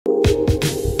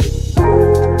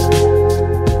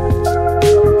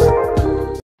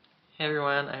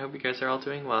everyone, I hope you guys are all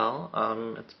doing well.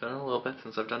 It's been a little bit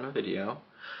since I've done a video.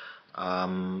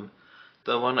 The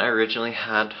one I originally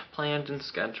had planned and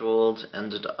scheduled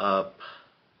ended up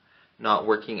not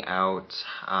working out.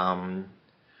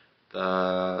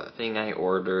 The thing I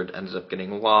ordered ended up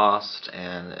getting lost,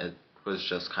 and it was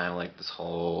just kind of like this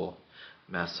whole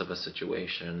mess of a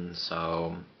situation,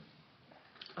 so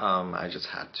I just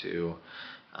had to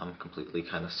completely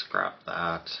kind of scrap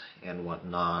that and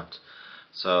whatnot.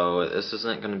 So this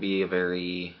isn't going to be a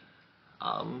very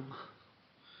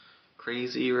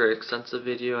crazy or extensive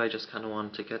video. I just kind of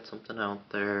wanted to get something out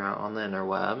there on the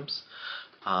interwebs.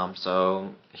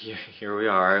 So here we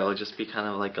are. It'll just be kind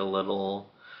of like a little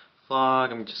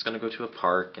vlog. I'm just going to go to a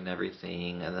park and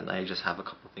everything, and then I just have a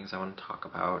couple things I want to talk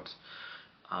about.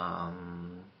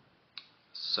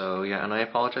 So yeah, and I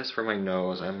apologize for my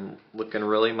nose. I'm looking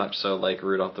really much so like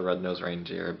Rudolph the Red-Nosed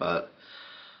Reindeer, but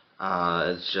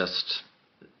it's just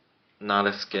not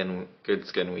a good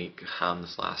skin week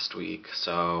this last week,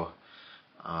 so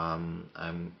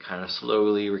I'm kind of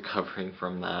slowly recovering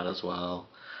from that as well.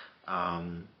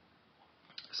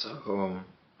 So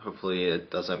hopefully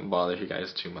it doesn't bother you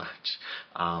guys too much.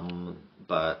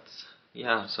 But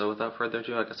yeah, so without further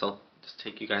ado, I guess I'll just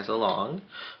take you guys along.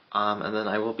 And then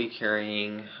I will be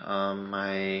carrying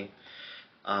my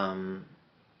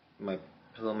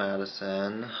Pillow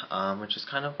Madison, which is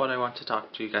kind of what I want to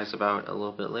talk to you guys about a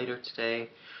little bit later today.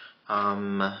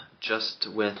 Just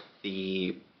with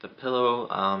the pillow,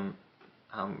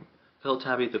 pillow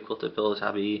tabby, the quilted pillow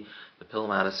tabby, the Pillow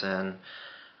Madison,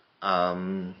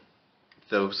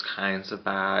 those kinds of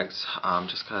bags.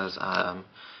 Just because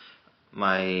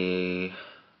my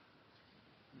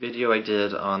video I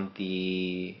did on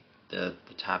the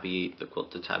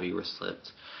quilted tabby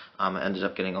wristlets ended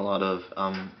up getting a lot of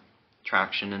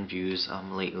traction and views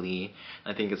lately.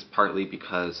 I think it's partly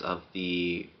because of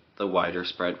the wider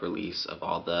spread release of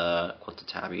all the quilted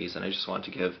tabbies, and I just want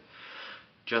to give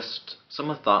just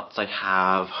some of the thoughts I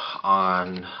have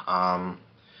on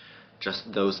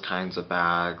just those kinds of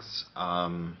bags.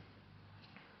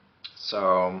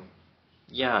 So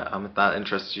yeah, if that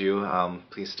interests you,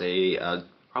 please stay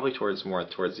probably towards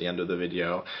the end of the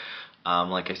video.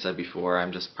 Like I said before,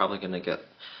 I'm just probably gonna get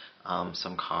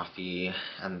some coffee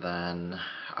and then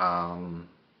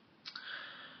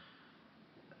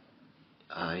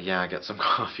get some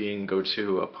coffee and go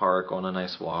to a park, go on a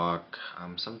nice walk,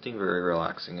 something very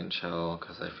relaxing and chill,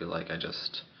 because I feel like I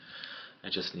just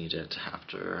need it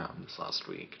after this last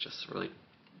week. Just a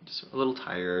little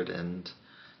tired, and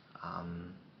a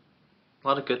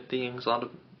lot of good things, a lot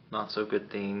of not so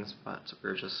good things, but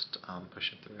we're just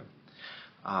pushing through.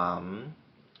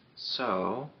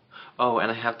 So, oh,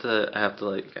 and I have to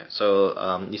like, okay,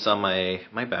 so you saw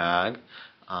my bag,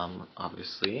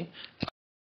 obviously.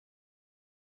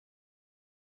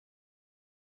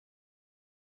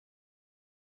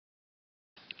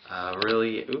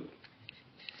 Really,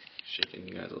 shaking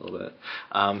you guys a little bit.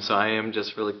 So I am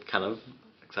just really kind of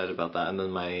excited about that, and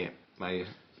then my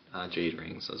jade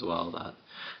rings as well. That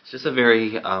it's just a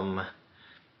very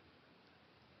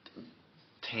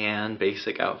tan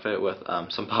basic outfit with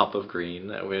some pop of green,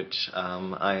 which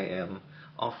I am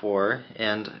all for.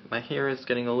 And my hair is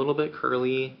getting a little bit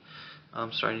curly.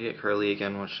 I'm starting to get curly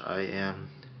again, which I am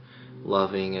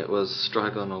loving. It was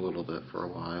struggling a little bit for a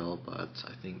while, but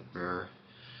I think we're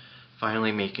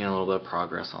finally making a little bit of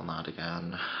progress on that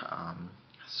again.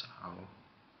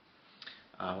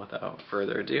 Without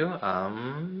further ado,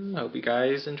 hope you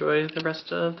guys enjoy the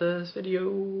rest of this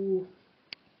video.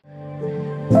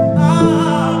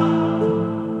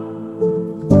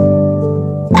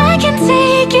 I can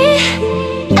take it,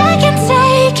 I can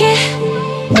take it,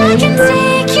 I can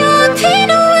take your pain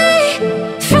away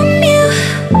from you,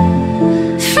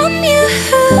 from you.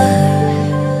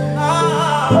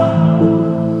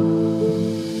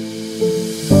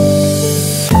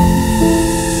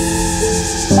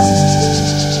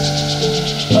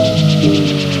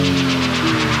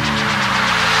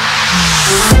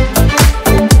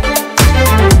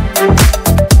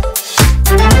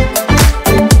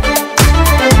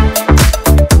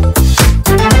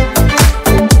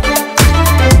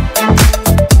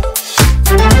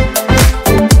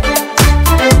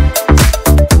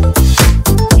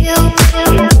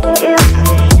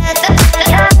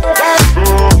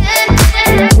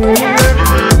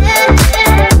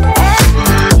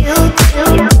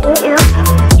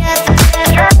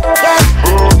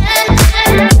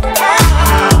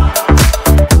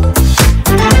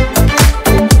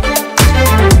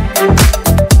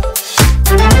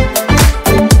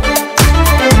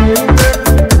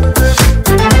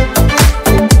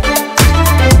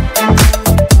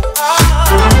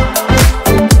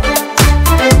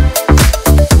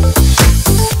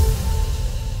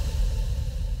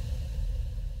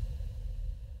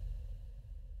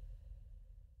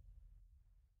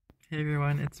 Hey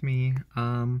everyone, it's me.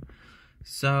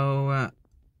 So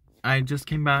I just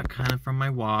came back kind of from my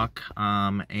walk,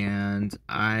 and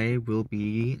I will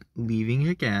be leaving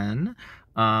again.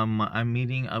 I'm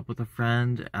meeting up with a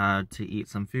friend to eat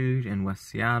some food in West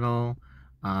Seattle.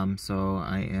 So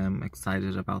I am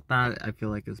excited about that. I feel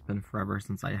like it's been forever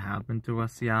since I have been to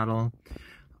West Seattle.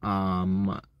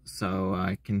 So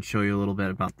I can show you a little bit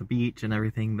about the beach and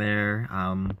everything there.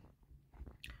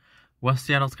 West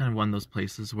Seattle's kind of one of those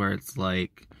places where it's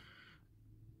like,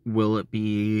 will it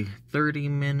be 30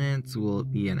 minutes? Will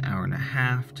it be an hour and a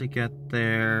half to get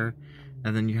there?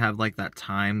 And then you have like that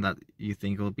time that you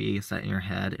think will be set in your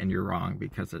head, and you're wrong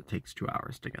because it takes 2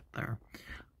 hours to get there.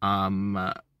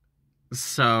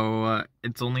 So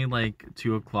it's only like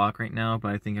 2 o'clock right now,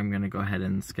 but I think I'm gonna go ahead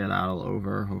and skedaddle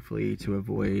over, hopefully to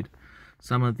avoid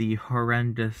some of the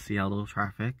horrendous Seattle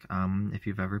traffic. If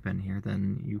you've ever been here,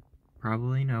 then you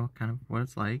probably know kind of what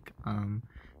it's like.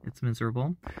 It's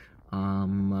miserable. So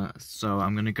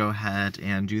I'm gonna go ahead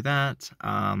and do that,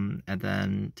 and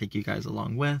then take you guys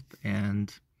along with,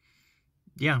 and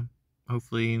yeah,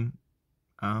 hopefully,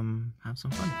 have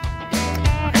some fun.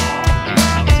 Okay,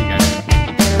 I'll see you guys.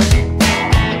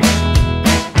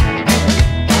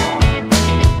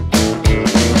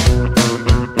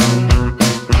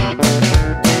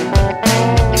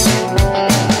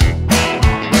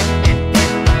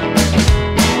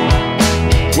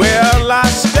 Well, I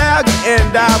stagger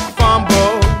and I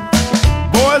fumble.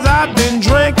 Boys, I've been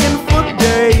drinking for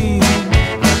days.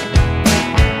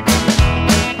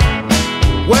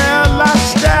 Well, I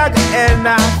stagger and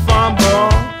I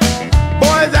fumble.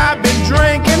 Boys, I've been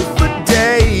drinking for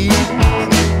days.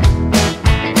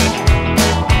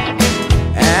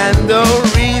 And the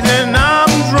reason I'm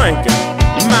drinking,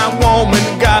 my woman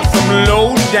got some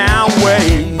low down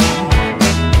ways.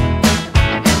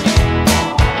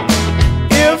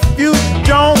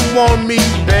 Don't want me,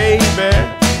 baby,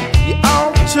 you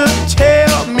ought to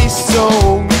tell me so.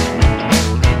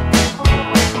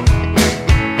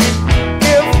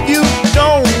 If you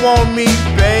don't want me,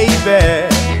 baby,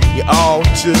 you ought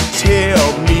to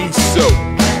tell me so.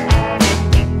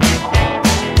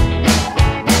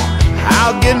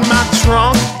 I'll get my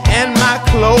trunk and my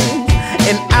clothes,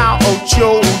 and out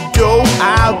your door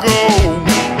I'll go.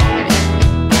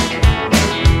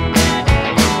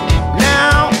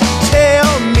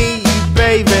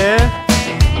 Baby,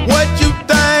 what you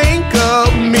think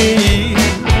of me?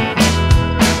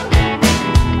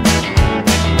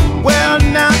 Well,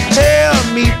 now tell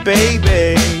me,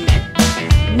 baby,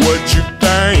 what you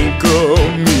think of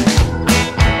me?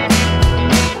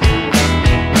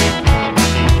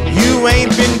 You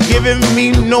ain't been giving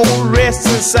me no rest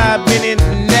since I've been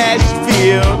in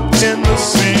Nashville,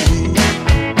 Tennessee.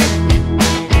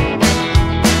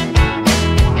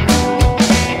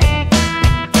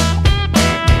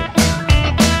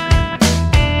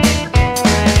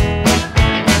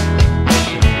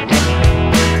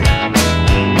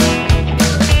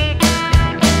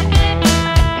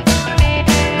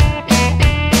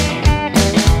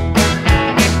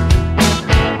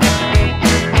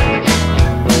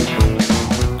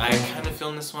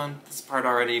 This part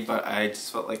already, but I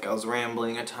just felt like I was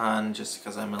rambling a ton just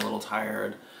because I'm a little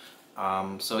tired.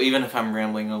 So even if I'm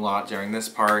rambling a lot during this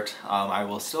part, I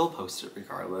will still post it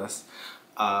regardless.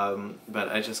 But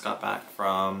I just got back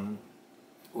from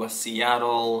West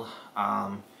Seattle,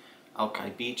 Alki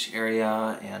Beach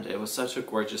area, and it was such a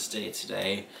gorgeous day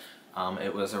today.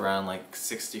 It was around like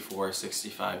 64,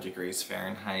 65 degrees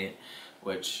Fahrenheit,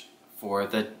 which for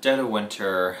the dead of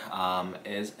winter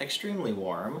is extremely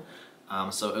warm.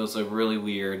 So it was a really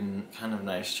weird and kind of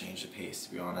nice change of pace,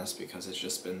 to be honest, because it's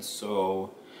just been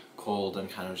so cold and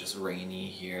kind of just rainy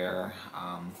here.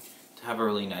 To have a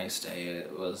really nice day,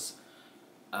 it was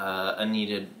a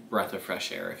needed breath of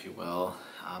fresh air, if you will.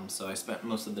 So I spent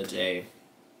most of the day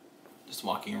just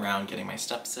walking around, getting my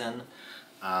steps in.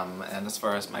 And as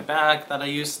far as my bag that I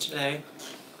used today,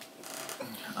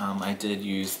 I did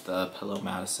use the Pillow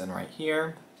Madison right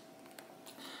here.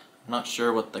 I'm not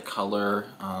sure what the color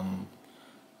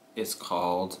is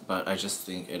called, but I just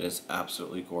think it is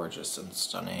absolutely gorgeous and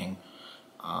stunning.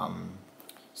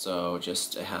 So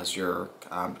just it has your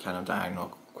kind of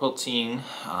diagonal quilting,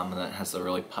 and then it has the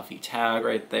really puffy tag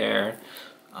right there.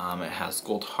 It has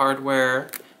gold hardware,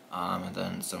 and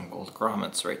then some gold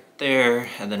grommets right there,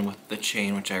 and then with the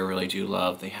chain, which I really do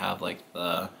love, they have like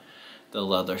the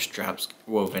leather straps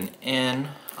woven in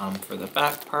for the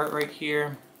back part right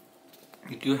here.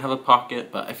 You do have a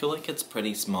pocket, but I feel like it's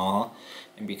pretty small,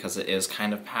 and because it is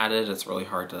kind of padded, it's really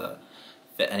hard to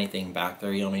fit anything back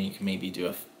there. You know, I mean, you can maybe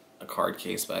do a card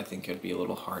case, but I think it'd be a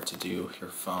little hard to do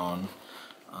your phone.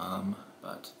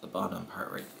 but the bottom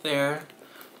part right there.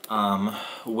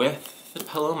 With the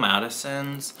Pillow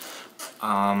Madisons,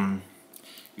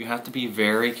 you have to be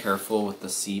very careful with the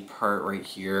C part right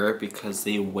here because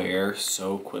they wear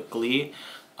so quickly.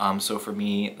 So for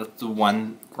me, that's the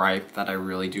one gripe that I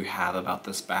really do have about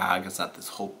this bag, is that this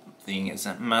whole thing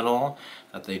isn't metal,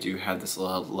 that they do have this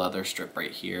little leather strip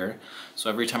right here. So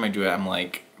every time I do it, I'm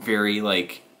like very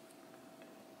like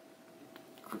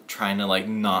trying to like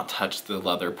not touch the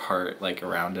leather part like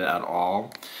around it at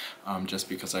all, just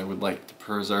because I would like to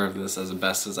preserve this as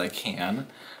best as I can.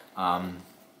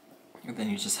 And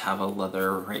then you just have a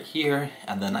leather right here,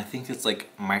 and then I think it's like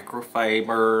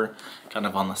microfiber kind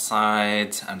of on the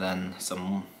sides, and then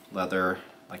some leather,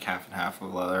 like half and half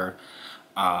of leather.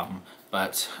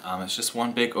 But it's just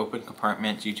one big open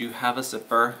compartment. You do have a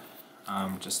zipper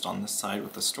just on this side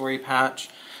with the story patch,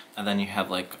 and then you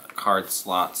have like card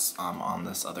slots on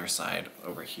this other side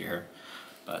over here.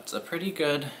 But it's a pretty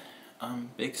good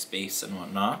big space and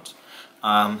whatnot.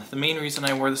 The main reason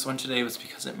I wore this one today was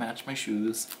because it matched my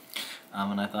shoes,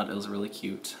 and I thought it was really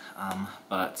cute.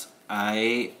 But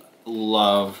I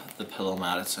love the Pillow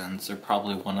Madisons. They're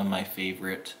probably one of my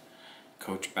favorite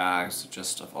Coach bags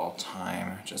just of all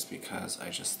time, just because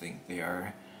I just think they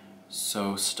are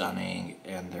so stunning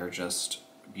and they're just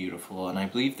beautiful. And I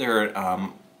believe they're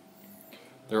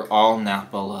all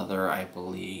Napa leather, I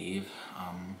believe.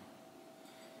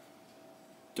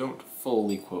 Don't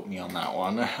fully quote me on that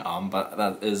one, but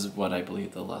that is what I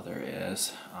believe the leather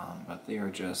is. But they are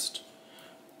just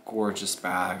gorgeous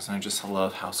bags, and I just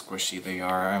love how squishy they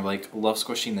are. I love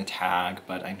squishing the tag,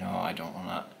 but I know I don't want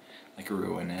to like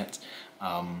ruin it.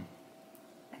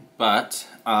 But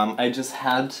I just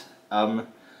had to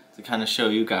kind of show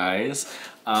you guys,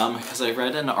 because I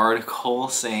read an article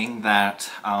saying that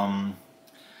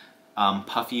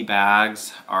puffy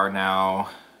bags are now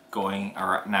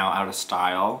out of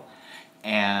style,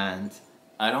 and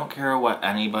I don't care what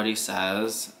anybody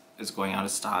says is going out of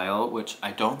style, which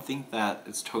I don't think that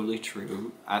is totally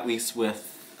true, at least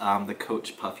with the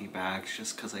Coach puffy bags,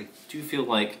 just because I do feel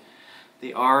like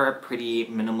they are a pretty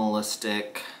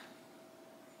minimalistic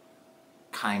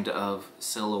kind of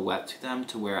silhouette to them,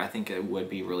 to where I think it would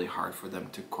be really hard for them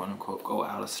to quote-unquote go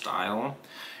out of style.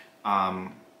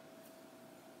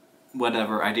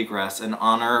 Whatever, I digress. An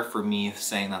honor for me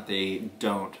saying that they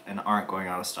don't and aren't going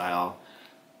out of style,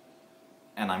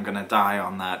 and I'm gonna die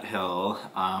on that hill.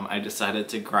 I decided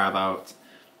to grab out,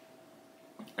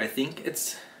 I think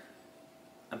it's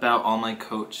about all my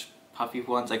Coach puffy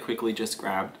ones. I quickly just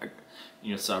grabbed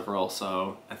several,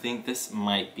 so I think this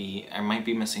might be, I might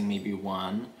be missing maybe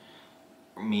one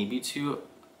or maybe two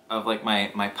of like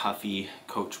my puffy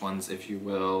Coach ones, if you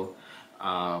will,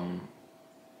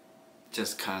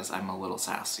 just cause I'm a little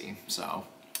sassy. So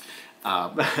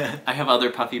I have other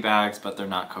puffy bags, but they're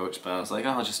not Coach, but I was like, oh,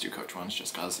 I'll just do Coach ones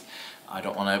just cause I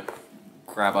don't want to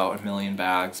grab out a million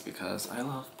bags, because I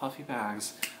love puffy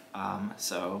bags.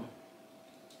 So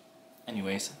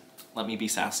anyways, let me be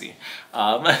sassy.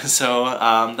 Next,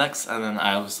 and then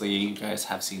obviously you guys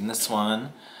have seen this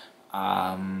one.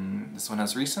 This one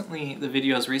has recently, the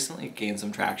video has recently gained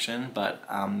some traction, but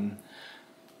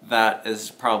that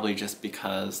is probably just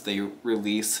because they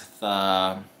release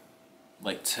the,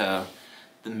 like, to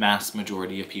the mass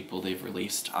majority of people, they've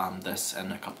released this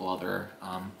and a couple other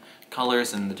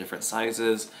colors in the different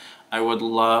sizes. I would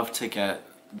love to get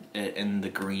it in the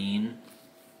green.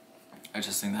 I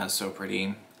just think that's so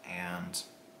pretty, and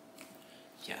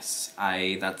yes,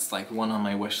 that's like one on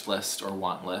my wish list or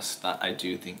want list that I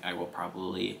do think I will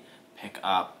probably pick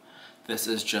up. This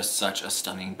is just such a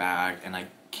stunning bag, and I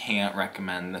can't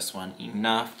recommend this one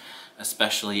enough,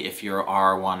 especially if you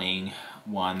are wanting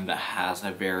one that has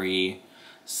a very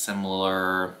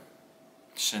similar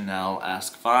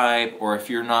Chanel-esque vibe, or if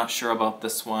you're not sure about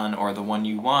this one or the one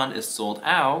you want is sold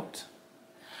out.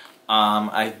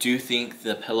 I do think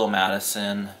the Pillow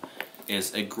Madison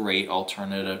is a great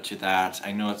alternative to that.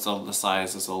 I know it's the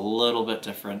size is a little bit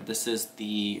different. This is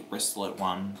the wristlet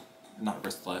one, not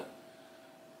wristlet.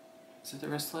 Is it the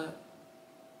wristlet?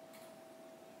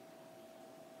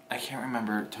 I can't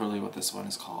remember totally what this one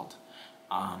is called,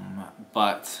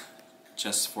 but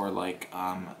just for like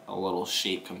a little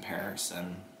shape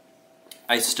comparison,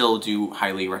 I still do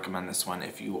highly recommend this one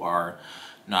if you are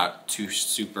not too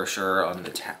super sure on the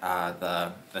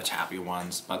tabby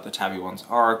ones, but the tabby ones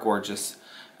are gorgeous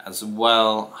as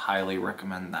well. Highly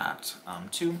recommend that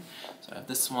too. So I have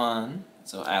this one,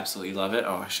 so I absolutely love it.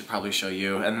 Oh, I should probably show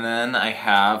you. And then I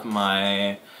have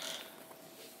my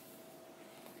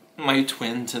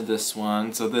twin to this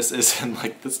one. So this is in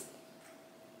like this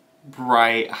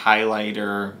bright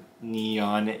highlighter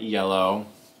neon yellow.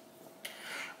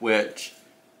 which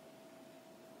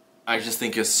I just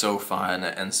think is so fun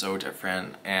and so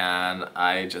different, and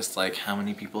I just like, how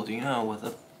many people do you know with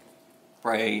a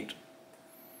bright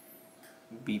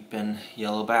beeping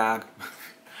yellow bag?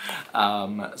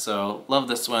 So love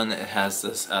this one. It has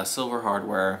this silver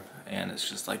hardware, and it's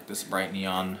just like this bright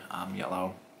neon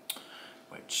yellow,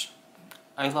 which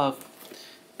I love.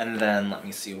 And then let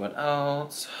me see what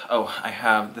else. Oh, I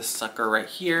have this sucker right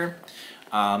here.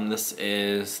 This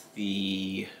is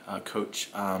the Coach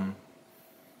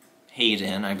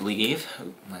Hayden, I believe.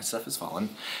 Ooh, my stuff is falling.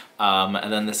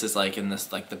 And then this is like in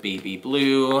this like the baby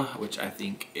blue, which I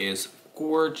think is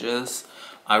gorgeous.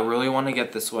 I really want to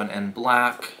get this one in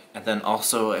black, and then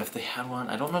also if they had one,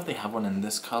 I don't know if they have one in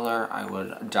this color, I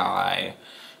would die.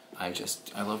 I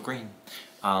love green.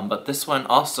 But this one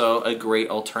also a great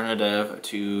alternative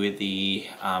to the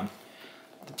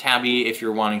tabby if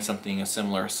you're wanting something a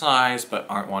similar size but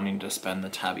aren't wanting to spend the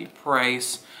tabby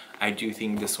price. I do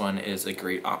think this one is a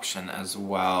great option as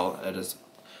well. It is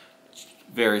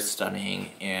very stunning,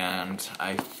 and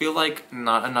I feel like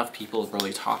not enough people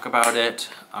really talk about it,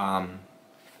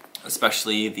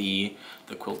 especially the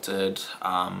quilted,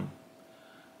 the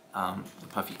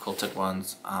puffy quilted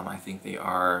ones. I think they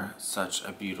are such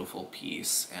a beautiful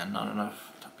piece, and not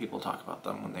enough people talk about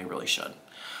them when they really should,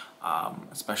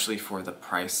 especially for the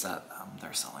price that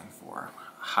they're selling for.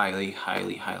 Highly,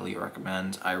 highly, highly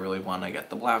recommend. I really want to get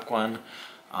the black one,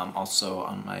 also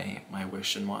on my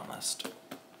wish and want list.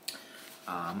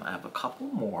 I have a couple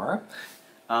more.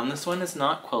 This one is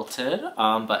not quilted,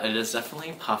 but it is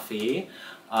definitely puffy.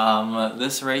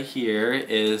 This right here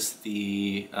is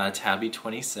the Tabby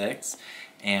 26,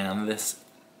 and this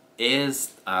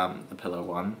is the pillow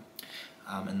one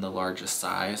in the largest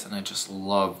size, and I just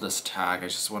love this tag. I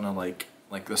just want to like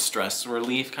the stress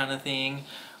relief kind of thing,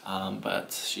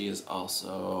 but she is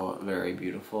also very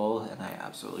beautiful, and I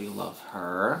absolutely love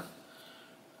her.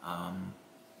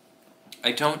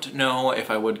 I don't know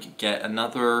if I would get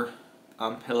another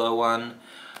pillow one.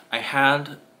 I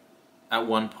had at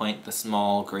one point the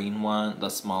small green one, the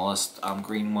smallest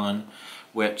green one,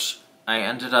 which I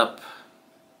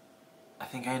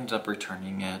think I ended up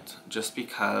returning it just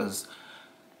because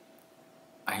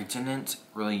I didn't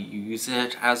really use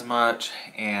it as much,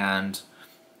 and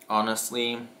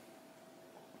honestly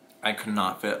I could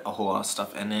not fit a whole lot of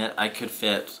stuff in it. I could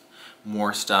fit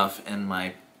more stuff in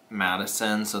my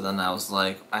Madison, so then I was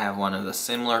like, I have one of the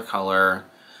similar color,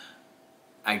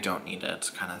 I don't need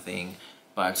it kind of thing.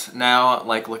 But now,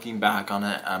 like, looking back on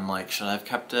it, I'm like, should I have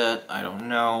kept it? I don't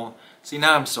know. See,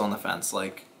 now I'm still on the fence,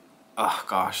 like, oh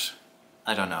gosh,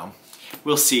 I don't know.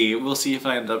 We'll see. We'll see if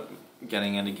I end up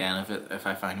getting it again, if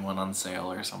I find one on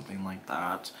sale or something like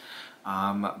that.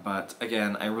 But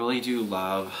again, I really do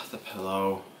love the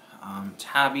pillow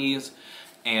tabbies,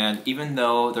 and even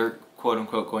though they're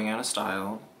quote-unquote going out of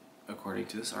style, according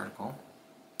to this article,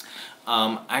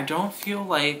 I don't feel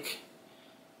like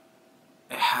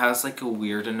it has like a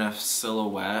weird enough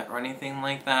silhouette or anything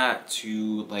like that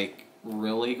to like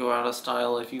really go out of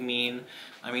style, if you mean.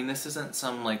 I mean, this isn't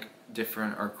some like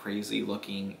different or crazy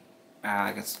looking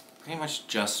bag. It's pretty much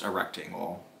just a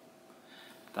rectangle.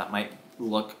 That might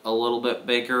look a little bit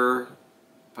bigger,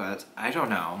 but I don't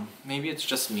know. Maybe it's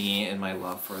just me and my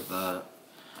love for the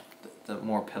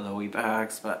more pillowy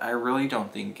bags, but I really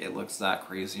don't think it looks that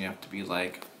crazy enough to be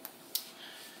like,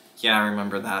 yeah, I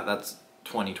remember that. That's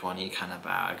 2020 kind of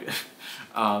bag.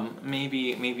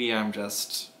 Maybe I'm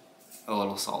just a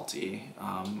little salty,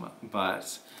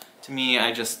 but to me,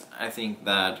 I think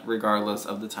that regardless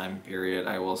of the time period,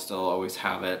 I will still always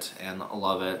have it and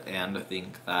love it, and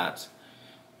think that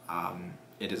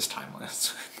it is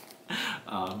timeless.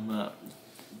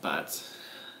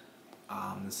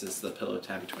 This is the Pillow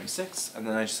Tabby 26, and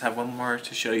then I just have one more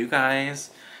to show you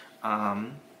guys,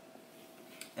 and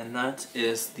that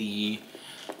is the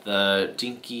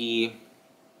Dinky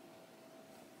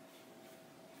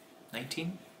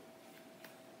 19?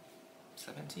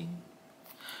 17?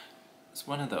 It's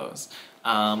one of those.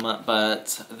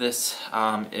 But this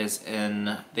is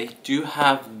in, they do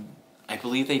have, I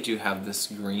believe they do have this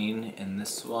green in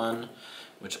this one,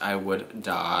 which I would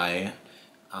die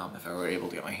if I were able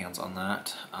to get my hands on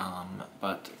that.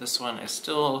 But this one is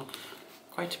still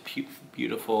quite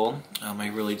beautiful. I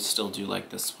really still do like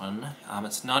this one.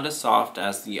 It's not as soft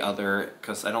as the other,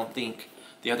 because I don't think,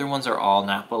 the other ones are all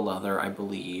Napa leather, I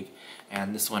believe,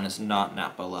 and this one is not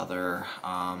Napa leather.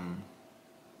 I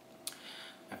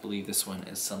believe this one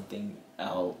is something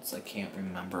else. I can't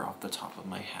remember off the top of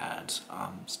my head.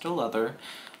 Still leather.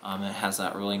 It has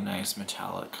that really nice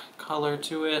metallic color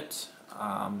to it.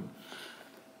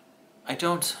 I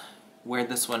don't wear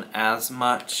this one as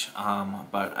much,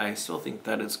 but I still think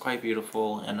that it's quite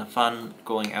beautiful and a fun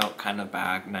going out kind of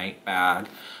bag, night bag.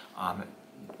 It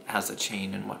has a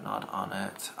chain and whatnot on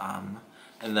it.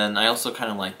 And then I also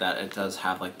kind of like that it does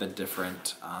have like the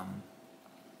different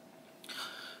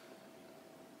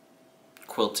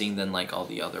quilting than like all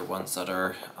the other ones that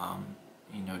are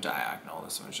you know, diagonal.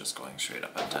 This one's just going straight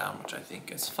up and down, which I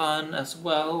think is fun as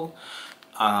well.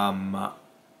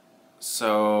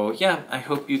 So yeah, I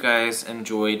hope you guys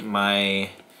enjoyed my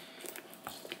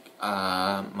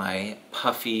my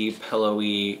puffy,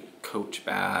 pillowy Coach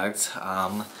bags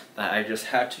that I just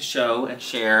had to show and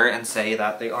share and say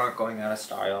that they aren't going out of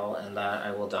style and that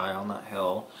I will die on that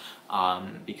hill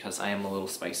because I am a little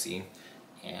spicy,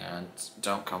 and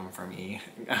don't come for me.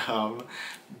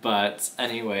 But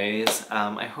anyways,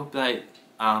 I hope that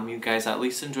you guys at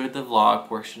least enjoyed the vlog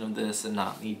portion of this and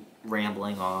not me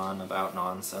rambling on about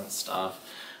nonsense stuff.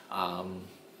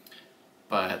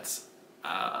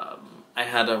 I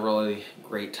had a really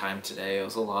great time today. It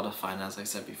was a lot of fun, as I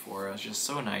said before. It was just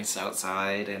so nice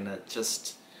outside, and it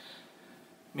just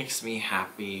makes me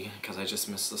happy because I just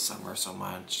miss the summer so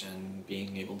much and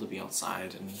being able to be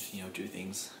outside and, you know, do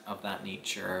things of that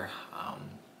nature.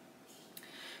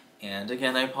 And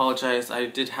again, I apologize. I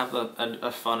did have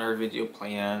a funner video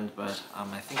planned, but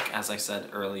I think, as I said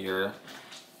earlier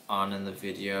on in the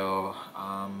video,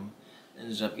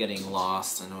 ended up getting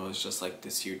lost, and it was just like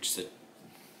this huge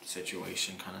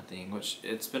situation kind of thing, which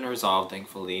it's been resolved,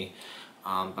 thankfully.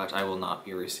 But I will not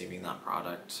be receiving that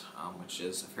product, which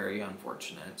is very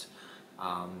unfortunate.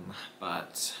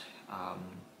 But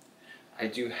I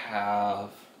do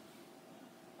have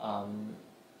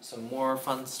some more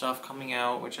fun stuff coming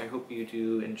out, which I hope you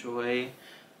do enjoy.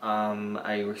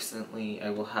 I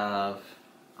will have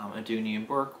a Dooney and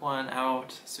Burke one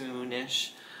out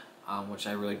soonish, which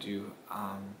I really do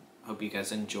hope you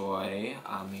guys enjoy.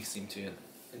 You seem to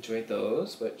enjoy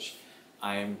those, which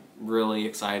I'm really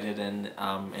excited and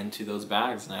into those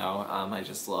bags now. I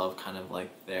just love kind of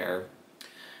like I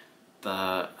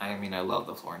mean, I love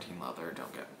the Florentine leather,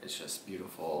 it's just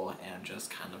beautiful, and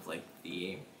just kind of like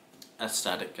the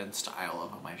aesthetic and style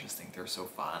of them. I just think they're so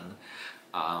fun.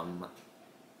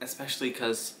 Especially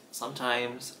because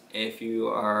sometimes if you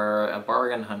are a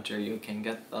bargain hunter, you can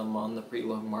get them on the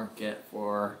pre-loved market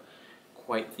for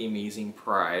quite the amazing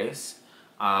price.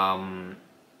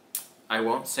 I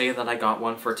won't say that I got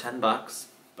one for 10 bucks,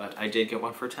 but I did get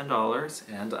one for $10,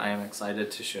 and I am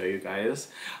excited to show you guys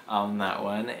that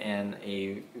one in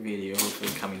a video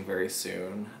hopefully coming very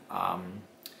soon.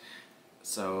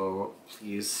 So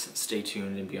please stay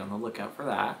tuned and be on the lookout for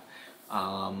that.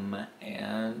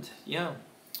 And yeah,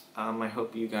 I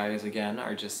hope you guys again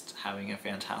are just having a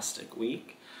fantastic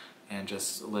week and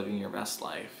just living your best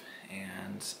life.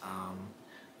 And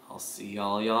I'll see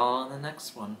y'all in the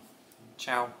next one.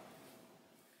 Ciao.